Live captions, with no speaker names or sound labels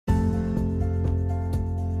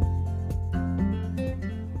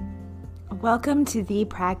Welcome to The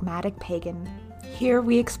Pragmatic Pagan. Here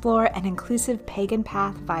we explore an inclusive pagan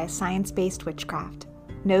path via science-based witchcraft,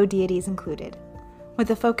 no deities included. With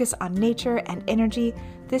a focus on nature and energy,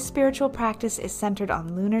 this spiritual practice is centered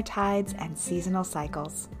on lunar tides and seasonal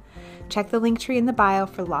cycles. Check the link tree in the bio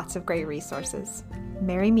for lots of great resources.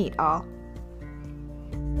 Merry meet all.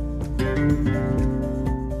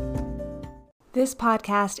 This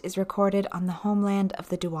podcast is recorded on the homeland of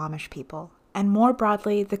the Duwamish people, and more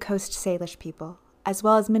broadly, the Coast Salish people, as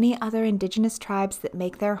well as many other indigenous tribes that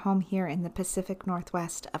make their home here in the Pacific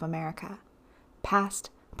Northwest of America, past,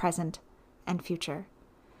 present, and future.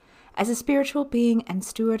 As a spiritual being and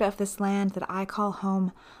steward of this land that I call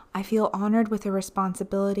home, I feel honored with the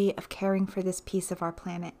responsibility of caring for this piece of our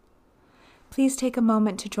planet. Please take a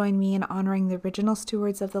moment to join me in honoring the original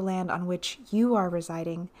stewards of the land on which you are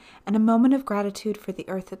residing, and a moment of gratitude for the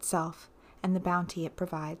earth itself and the bounty it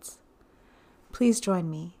provides. Please join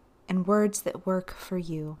me in words that work for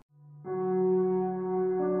you.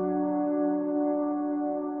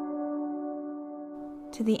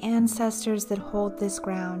 To the ancestors that hold this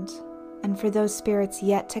ground, and for those spirits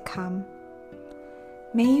yet to come,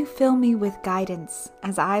 may you fill me with guidance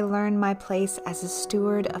as I learn my place as a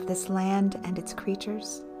steward of this land and its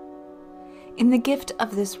creatures. In the gift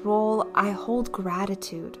of this role, I hold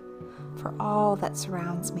gratitude for all that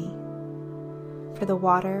surrounds me, for the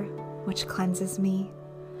water which cleanses me,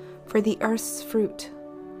 for the earth's fruit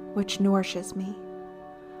which nourishes me,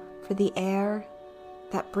 for the air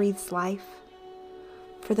that breathes life,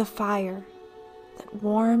 for the fire that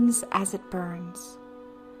warms as it burns,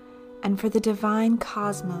 and for the divine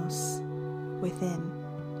cosmos within.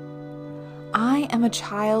 I am a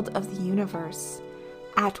child of the universe,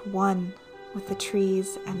 at one with the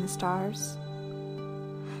trees and the stars.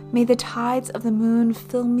 May the tides of the moon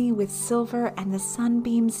fill me with silver and the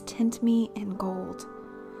sunbeams tint me in gold.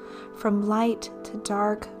 From light to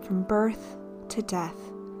dark, from birth to death,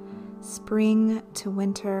 spring to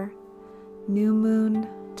winter, new moon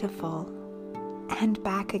to full, and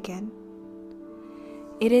back again.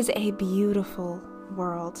 It is a beautiful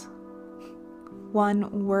world,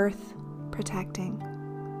 one worth protecting.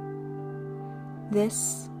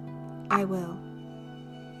 This I will,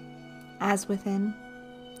 as within,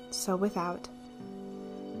 so without,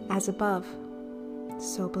 as above,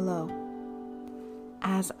 so below,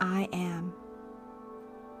 as I am,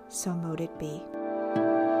 so mote it be.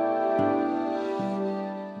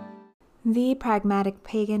 The Pragmatic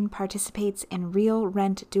Pagan participates in Real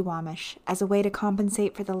Rent Duwamish as a way to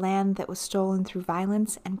compensate for the land that was stolen through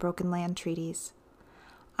violence and broken land treaties.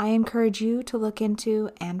 I encourage you to look into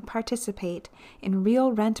and participate in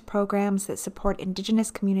real rent programs that support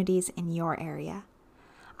Indigenous communities in your area.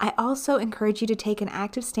 I also encourage you to take an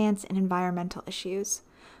active stance in environmental issues,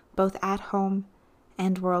 both at home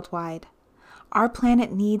and worldwide. Our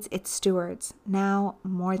planet needs its stewards, now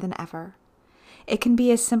more than ever. It can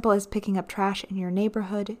be as simple as picking up trash in your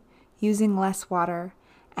neighborhood, using less water,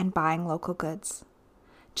 and buying local goods.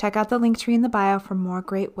 Check out the link tree in the bio for more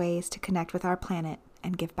great ways to connect with our planet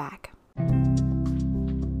and give back.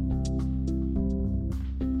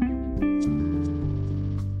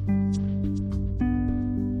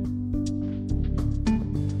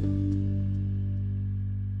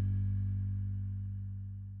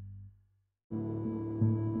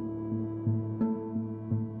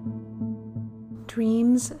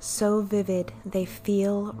 Dreams so vivid they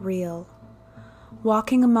feel real.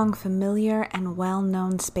 Walking among familiar and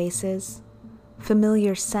well-known spaces,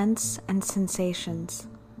 familiar scents and sensations.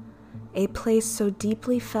 A place so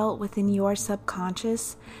deeply felt within your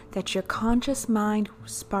subconscious that your conscious mind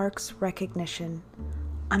sparks recognition,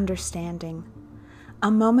 understanding.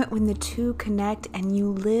 A moment when the two connect and you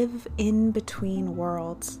live in between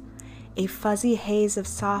worlds. A fuzzy haze of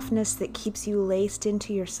softness that keeps you laced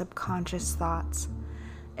into your subconscious thoughts.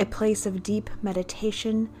 A place of deep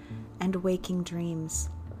meditation and waking dreams.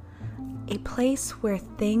 A place where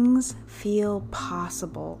things feel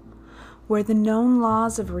possible, where the known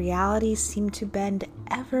laws of reality seem to bend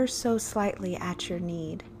ever so slightly at your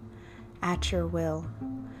need, at your will.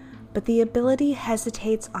 But the ability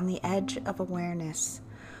hesitates on the edge of awareness,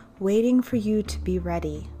 waiting for you to be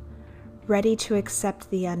ready. Ready to accept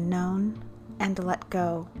the unknown and let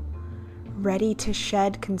go, ready to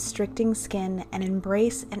shed constricting skin and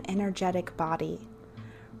embrace an energetic body,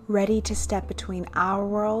 ready to step between our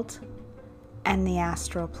world and the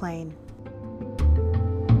astral plane.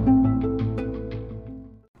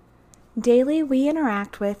 Daily we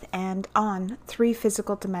interact with and on 3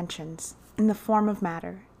 physical dimensions in the form of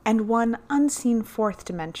matter, and one unseen 4th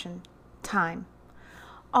dimension, time.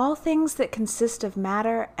 All things that consist of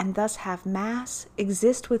matter and thus have mass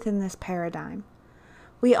exist within this paradigm.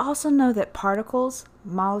 We also know that particles,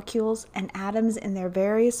 molecules, and atoms in their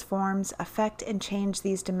various forms affect and change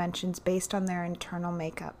these dimensions based on their internal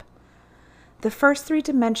makeup. The first three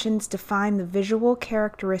dimensions define the visual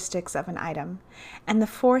characteristics of an item, and the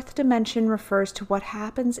fourth dimension refers to what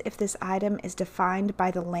happens if this item is defined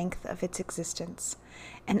by the length of its existence,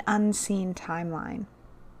 an unseen timeline.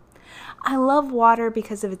 I love water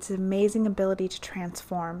because of its amazing ability to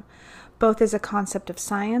transform, both as a concept of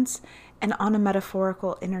science and on a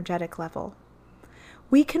metaphorical energetic level.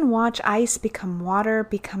 We can watch ice become water,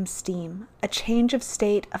 become steam, a change of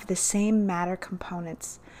state of the same matter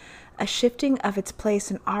components, a shifting of its place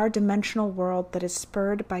in our dimensional world that is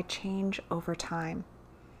spurred by change over time.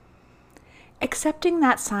 Accepting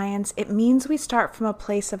that science, it means we start from a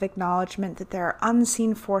place of acknowledgement that there are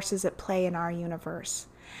unseen forces at play in our universe,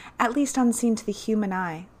 at least unseen to the human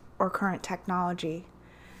eye or current technology.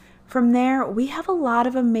 From there, we have a lot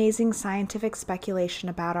of amazing scientific speculation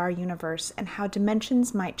about our universe and how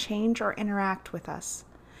dimensions might change or interact with us.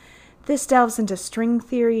 This delves into string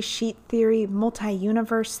theory, sheet theory,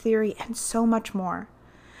 multi-universe theory, and so much more.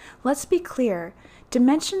 Let's be clear,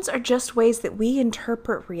 dimensions are just ways that we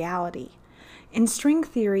interpret reality. In string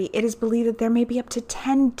theory, it is believed that there may be up to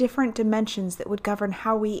 10 different dimensions that would govern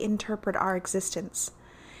how we interpret our existence.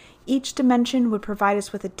 Each dimension would provide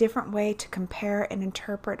us with a different way to compare and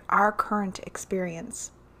interpret our current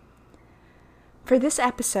experience. For this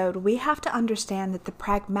episode, we have to understand that the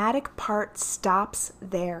pragmatic part stops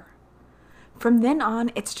there. From then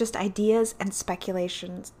on, it's just ideas and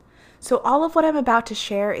speculations. So all of what I'm about to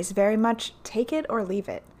share is very much take it or leave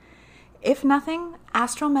it. If nothing,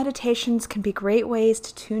 astral meditations can be great ways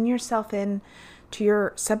to tune yourself in to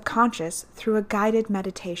your subconscious through a guided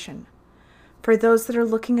meditation. For those that are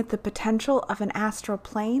looking at the potential of an astral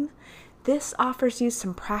plane, this offers you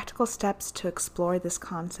some practical steps to explore this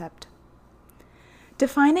concept.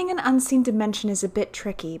 Defining an unseen dimension is a bit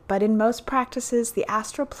tricky, but in most practices, the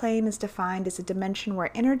astral plane is defined as a dimension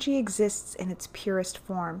where energy exists in its purest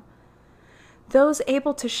form. Those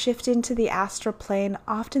able to shift into the astral plane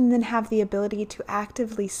often then have the ability to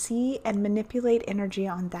actively see and manipulate energy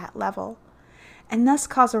on that level, and thus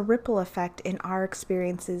cause a ripple effect in our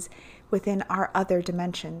experiences within our other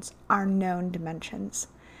dimensions, our known dimensions.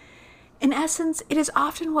 In essence, it is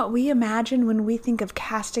often what we imagine when we think of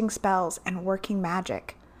casting spells and working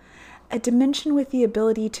magic. A dimension with the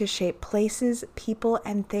ability to shape places, people,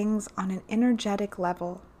 and things on an energetic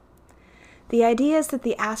level. The idea is that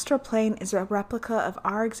the astral plane is a replica of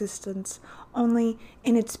our existence only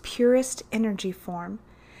in its purest energy form,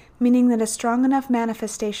 meaning that a strong enough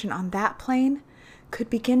manifestation on that plane could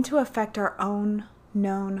begin to affect our own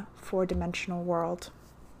known four-dimensional world.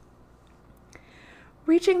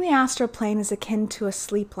 Reaching the astral plane is akin to a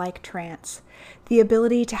sleep-like trance, the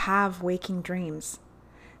ability to have waking dreams.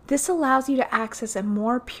 This allows you to access a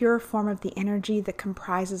more pure form of the energy that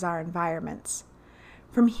comprises our environments.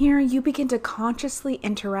 From here, you begin to consciously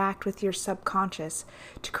interact with your subconscious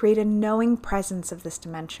to create a knowing presence of this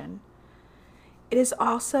dimension. It is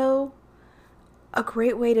also a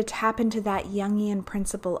great way to tap into that Jungian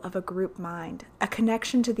principle of a group mind. A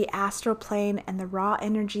connection to the astral plane and the raw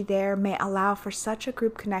energy there may allow for such a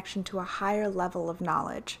group connection to a higher level of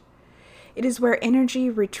knowledge. It is where energy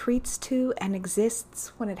retreats to and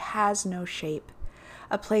exists when it has no shape,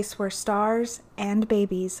 a place where stars and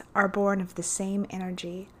babies are born of the same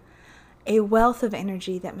energy, a wealth of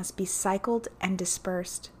energy that must be cycled and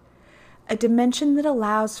dispersed. A dimension that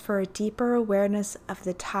allows for a deeper awareness of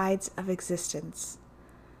the tides of existence,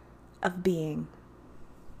 of being.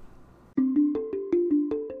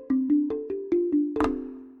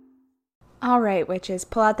 All right, witches,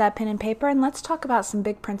 pull out that pen and paper and let's talk about some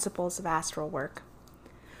big principles of astral work.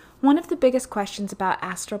 One of the biggest questions about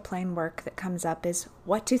astral plane work that comes up is,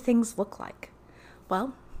 what do things look like?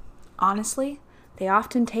 Well, honestly, they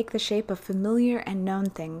often take the shape of familiar and known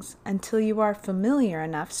things until you are familiar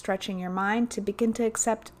enough stretching your mind to begin to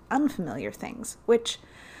accept unfamiliar things, which,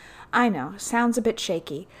 I know, sounds a bit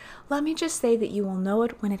shaky. Let me just say that you will know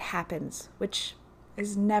it when it happens, which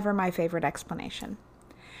is never my favorite explanation.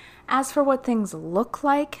 As for what things look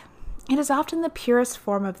like, it is often the purest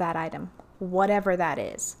form of that item, whatever that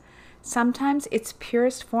is. Sometimes its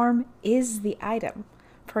purest form is the item.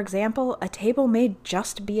 For example, a table may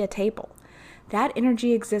just be a table. That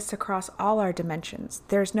energy exists across all our dimensions.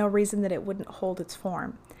 There's no reason that it wouldn't hold its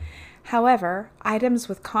form. However, items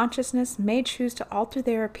with consciousness may choose to alter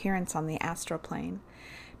their appearance on the astral plane,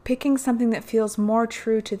 picking something that feels more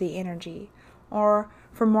true to the energy, or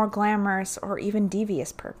for more glamorous or even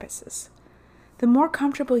devious purposes. The more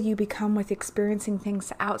comfortable you become with experiencing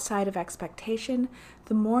things outside of expectation,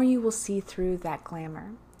 the more you will see through that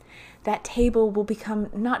glamour. That table will become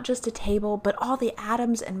not just a table, but all the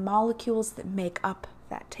atoms and molecules that make up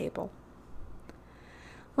that table.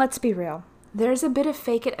 Let's be real. There's a bit of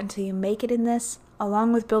fake it until you make it in this,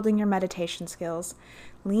 along with building your meditation skills.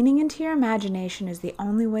 Leaning into your imagination is the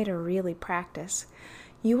only way to really practice.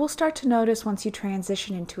 You will start to notice once you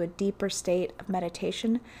transition into a deeper state of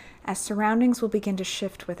meditation, as surroundings will begin to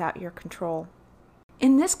shift without your control.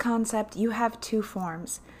 In this concept, you have two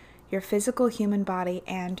forms, your physical human body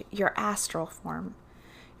and your astral form.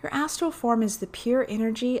 Your astral form is the pure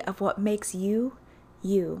energy of what makes you,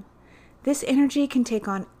 you. This energy can take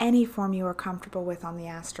on any form you are comfortable with on the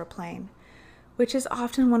astral plane, which is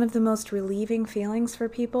often one of the most relieving feelings for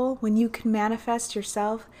people when you can manifest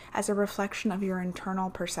yourself as a reflection of your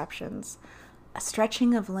internal perceptions, a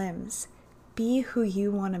stretching of limbs. Be who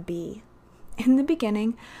you want to be. In the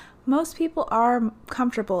beginning, most people are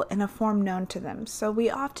comfortable in a form known to them, so we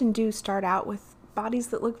often do start out with bodies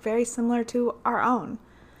that look very similar to our own.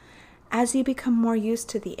 As you become more used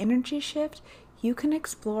to the energy shift, you can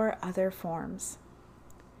explore other forms.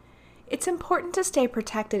 It's important to stay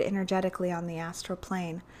protected energetically on the astral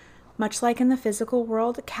plane. Much like in the physical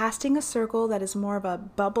world, casting a circle that is more of a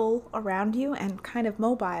bubble around you and kind of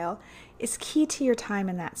mobile is key to your time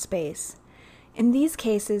in that space. In these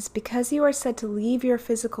cases, because you are said to leave your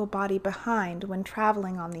physical body behind when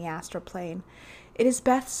traveling on the astral plane, it is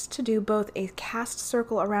best to do both a cast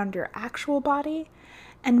circle around your actual body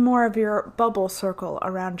and more of your bubble circle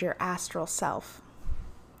around your astral self.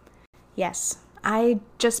 Yes, I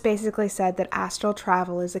just basically said that astral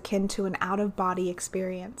travel is akin to an out-of-body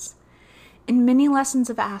experience. In many lessons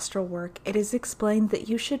of astral work, it is explained that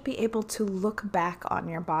you should be able to look back on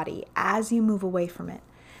your body as you move away from it,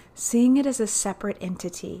 seeing it as a separate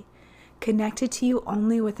entity, connected to you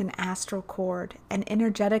only with an astral cord, an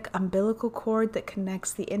energetic umbilical cord that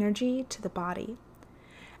connects the energy to the body.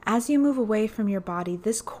 As you move away from your body,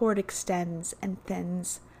 this cord extends and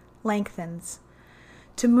thins, lengthens.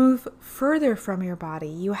 To move further from your body,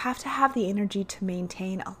 you have to have the energy to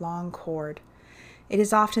maintain a long cord. It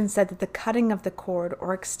is often said that the cutting of the cord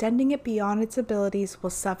or extending it beyond its abilities will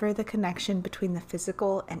sever the connection between the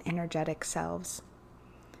physical and energetic selves.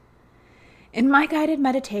 In my guided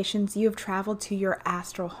meditations, you have traveled to your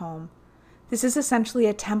astral home. This is essentially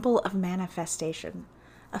a temple of manifestation,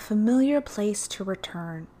 a familiar place to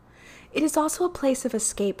return. It is also a place of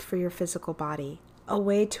escape for your physical body, a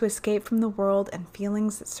way to escape from the world and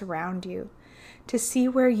feelings that surround you, to see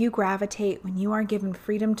where you gravitate when you are given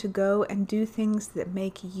freedom to go and do things that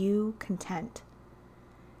make you content.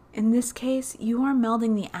 In this case, you are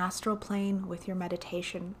melding the astral plane with your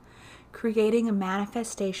meditation, creating a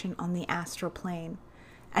manifestation on the astral plane,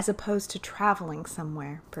 as opposed to traveling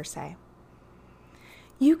somewhere, per se.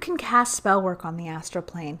 You can cast spell work on the astral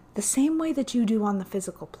plane the same way that you do on the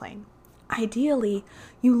physical plane. Ideally,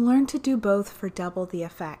 you learn to do both for double the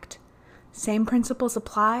effect. Same principles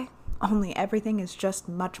apply, only everything is just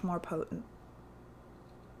much more potent.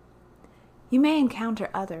 You may encounter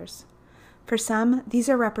others. For some, these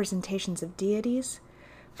are representations of deities.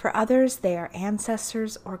 For others, they are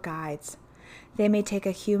ancestors or guides. They may take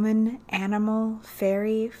a human, animal,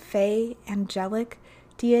 fairy, fae, angelic,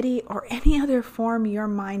 deity, or any other form your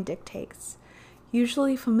mind dictates,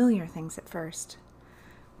 usually familiar things at first.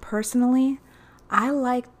 Personally, I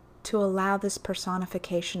like to allow this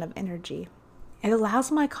personification of energy. It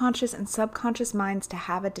allows my conscious and subconscious minds to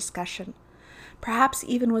have a discussion, perhaps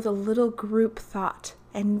even with a little group thought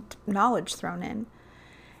and knowledge thrown in,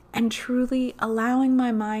 and truly allowing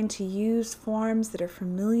my mind to use forms that are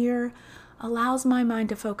familiar allows my mind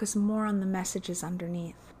to focus more on the messages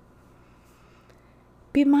underneath.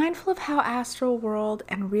 Be mindful of how astral world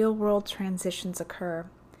and real world transitions occur.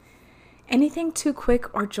 Anything too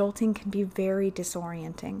quick or jolting can be very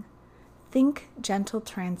disorienting. Think gentle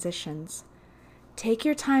transitions. Take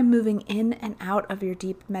your time moving in and out of your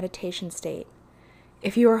deep meditation state.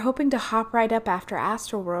 If you are hoping to hop right up after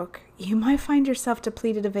astral work, you might find yourself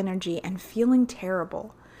depleted of energy and feeling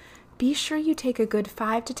terrible. Be sure you take a good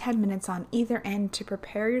 5 to 10 minutes on either end to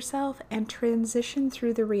prepare yourself and transition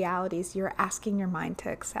through the realities you're asking your mind to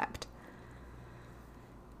accept.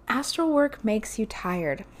 Astral work makes you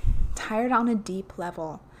tired on a deep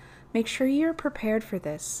level. Make sure you're prepared for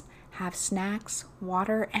this. Have snacks,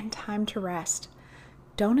 water, and time to rest.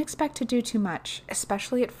 Don't expect to do too much,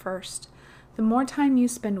 especially at first. The more time you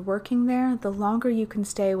spend working there, the longer you can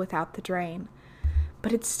stay without the drain.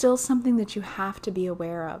 But it's still something that you have to be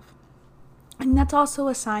aware of. And that's also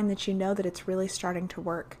a sign that you know that it's really starting to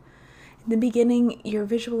work. In the beginning, your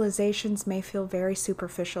visualizations may feel very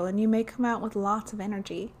superficial and you may come out with lots of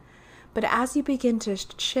energy. But as you begin to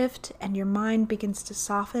shift and your mind begins to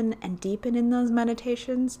soften and deepen in those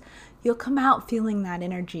meditations, you'll come out feeling that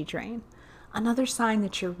energy drain. Another sign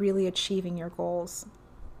that you're really achieving your goals.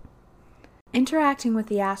 Interacting with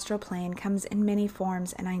the astral plane comes in many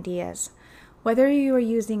forms and ideas. Whether you are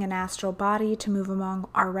using an astral body to move among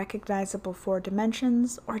our recognizable 4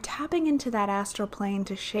 dimensions, or tapping into that astral plane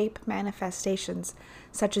to shape manifestations,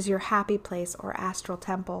 such as your happy place or astral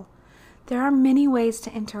temple, there are many ways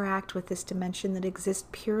to interact with this dimension that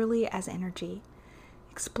exist purely as energy.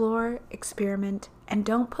 Explore, experiment, and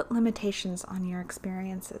don't put limitations on your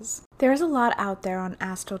experiences. There's a lot out there on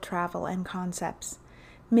astral travel and concepts.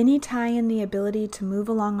 Many tie in the ability to move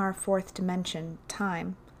along our 4th dimension,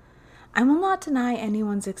 time. I will not deny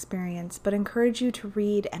anyone's experience, but encourage you to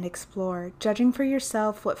read and explore, judging for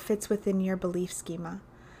yourself what fits within your belief schema.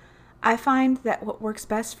 I find that what works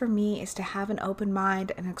best for me is to have an open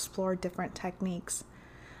mind and explore different techniques.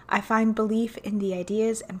 I find belief in the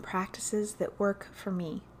ideas and practices that work for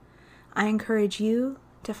me. I encourage you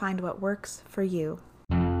to find what works for you.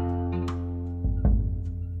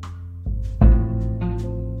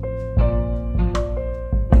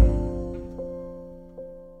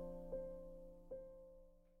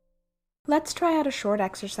 Let's try out a short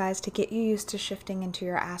exercise to get you used to shifting into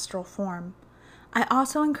your astral form. I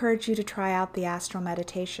also encourage you to try out the astral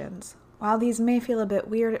meditations. While these may feel a bit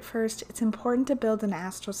weird at first, it's important to build an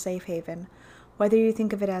astral safe haven. Whether you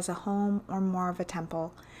think of it as a home or more of a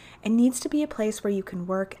temple, it needs to be a place where you can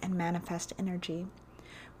work and manifest energy,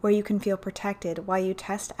 where you can feel protected while you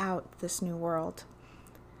test out this new world.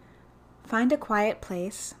 Find a quiet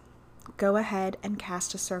place, go ahead and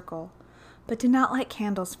cast a circle, but do not light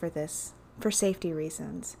candles for this, for safety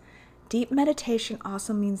reasons. Deep meditation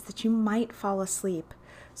also means that you might fall asleep,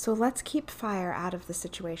 so let's keep fire out of the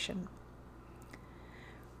situation.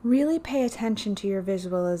 Really pay attention to your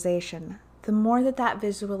visualization. The more that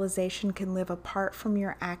visualization can live apart from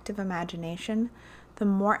your active imagination, the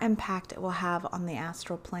more impact it will have on the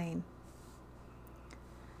astral plane.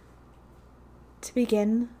 To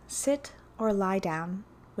begin, sit or lie down,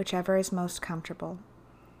 whichever is most comfortable.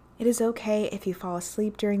 It is okay if you fall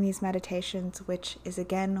asleep during these meditations, which is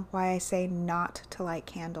again why I say not to light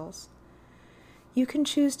candles. You can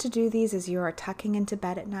choose to do these as you are tucking into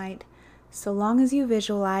bed at night, so long as you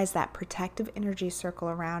visualize that protective energy circle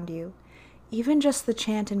around you. Even just the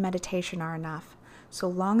chant and meditation are enough, so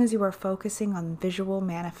long as you are focusing on visual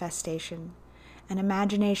manifestation, an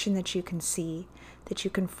imagination that you can see, that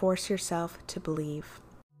you can force yourself to believe.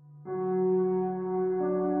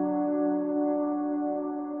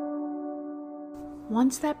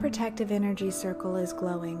 Once that protective energy circle is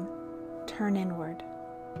glowing, turn inward.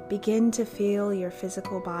 Begin to feel your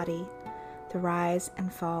physical body, the rise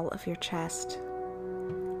and fall of your chest.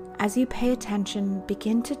 As you pay attention,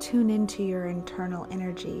 begin to tune into your internal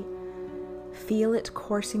energy. Feel it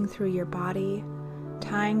coursing through your body,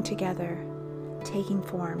 tying together, taking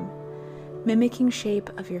form, mimicking shape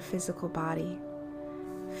of your physical body.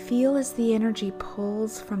 Feel as the energy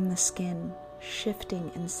pulls from the skin, shifting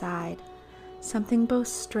inside. Something both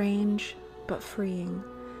strange but freeing,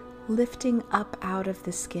 lifting up out of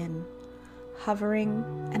the skin, hovering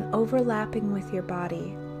and overlapping with your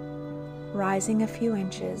body, rising a few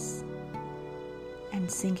inches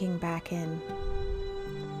and sinking back in.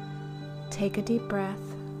 Take a deep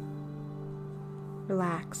breath,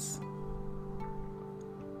 relax,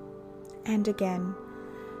 and again,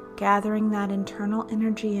 gathering that internal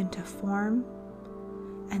energy into form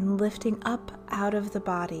and lifting up out of the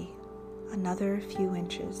body. Another few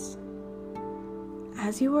inches.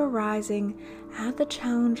 As you are rising, add the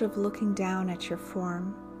challenge of looking down at your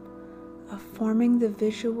form, of forming the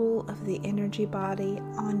visual of the energy body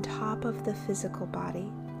on top of the physical body,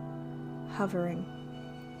 hovering.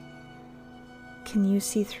 Can you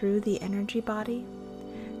see through the energy body?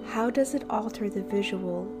 How does it alter the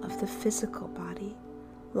visual of the physical body,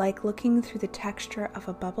 like looking through the texture of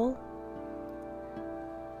a bubble?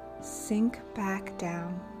 Sink back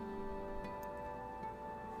down.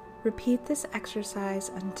 Repeat this exercise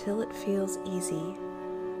until it feels easy,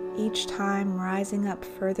 each time rising up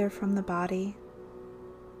further from the body,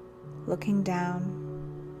 looking down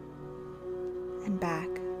and back,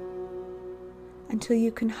 until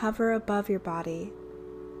you can hover above your body,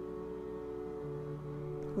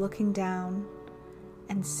 looking down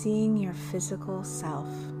and seeing your physical self.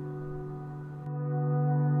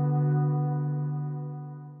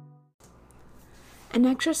 An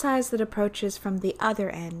exercise that approaches from the other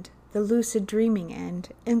end, the lucid dreaming end,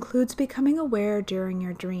 includes becoming aware during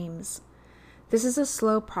your dreams. This is a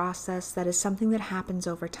slow process that is something that happens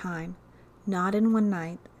over time, not in one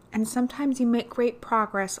night, and sometimes you make great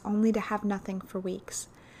progress only to have nothing for weeks.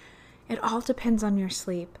 It all depends on your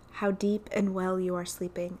sleep, how deep and well you are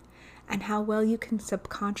sleeping, and how well you can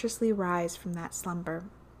subconsciously rise from that slumber.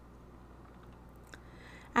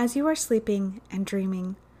 As you are sleeping and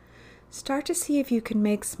dreaming, start to see if you can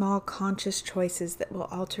make small conscious choices that will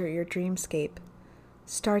alter your dreamscape.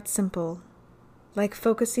 Start simple, like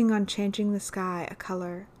focusing on changing the sky a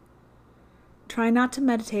color. Try not to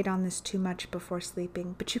meditate on this too much before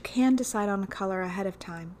sleeping, but you can decide on a color ahead of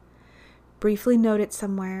time. Briefly note it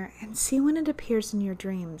somewhere and see when it appears in your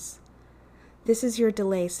dreams. This is your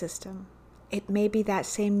delay system. It may be that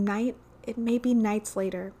same night, it may be nights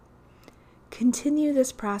later. Continue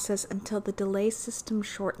this process until the delay system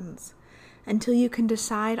shortens, until you can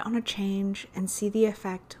decide on a change and see the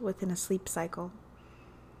effect within a sleep cycle.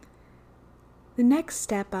 The next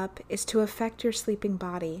step up is to affect your sleeping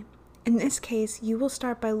body. In this case, you will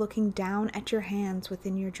start by looking down at your hands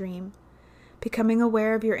within your dream, becoming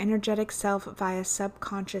aware of your energetic self via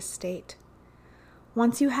subconscious state.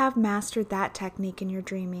 Once you have mastered that technique in your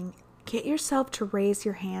dreaming, get yourself to raise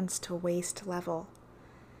your hands to waist level.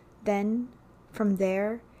 Then, from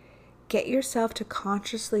there, get yourself to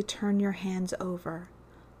consciously turn your hands over,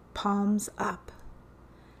 palms up.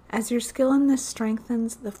 As your skill in this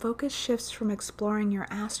strengthens, the focus shifts from exploring your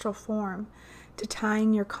astral form to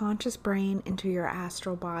tying your conscious brain into your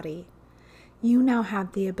astral body. You now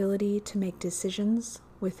have the ability to make decisions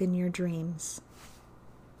within your dreams.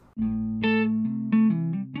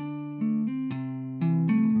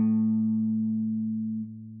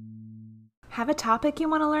 Have a topic you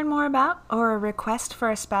want to learn more about or a request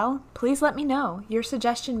for a spell? Please let me know. Your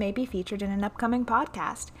suggestion may be featured in an upcoming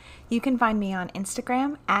podcast. You can find me on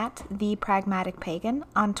Instagram at @ThePragmaticPagan,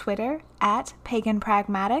 on Twitter at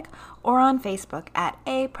PaganPragmatic, or on Facebook at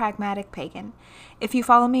 @APragmaticPagan. If you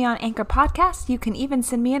follow me on Anchor Podcasts, you can even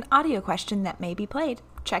send me an audio question that may be played.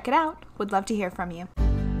 Check it out. Would love to hear from you.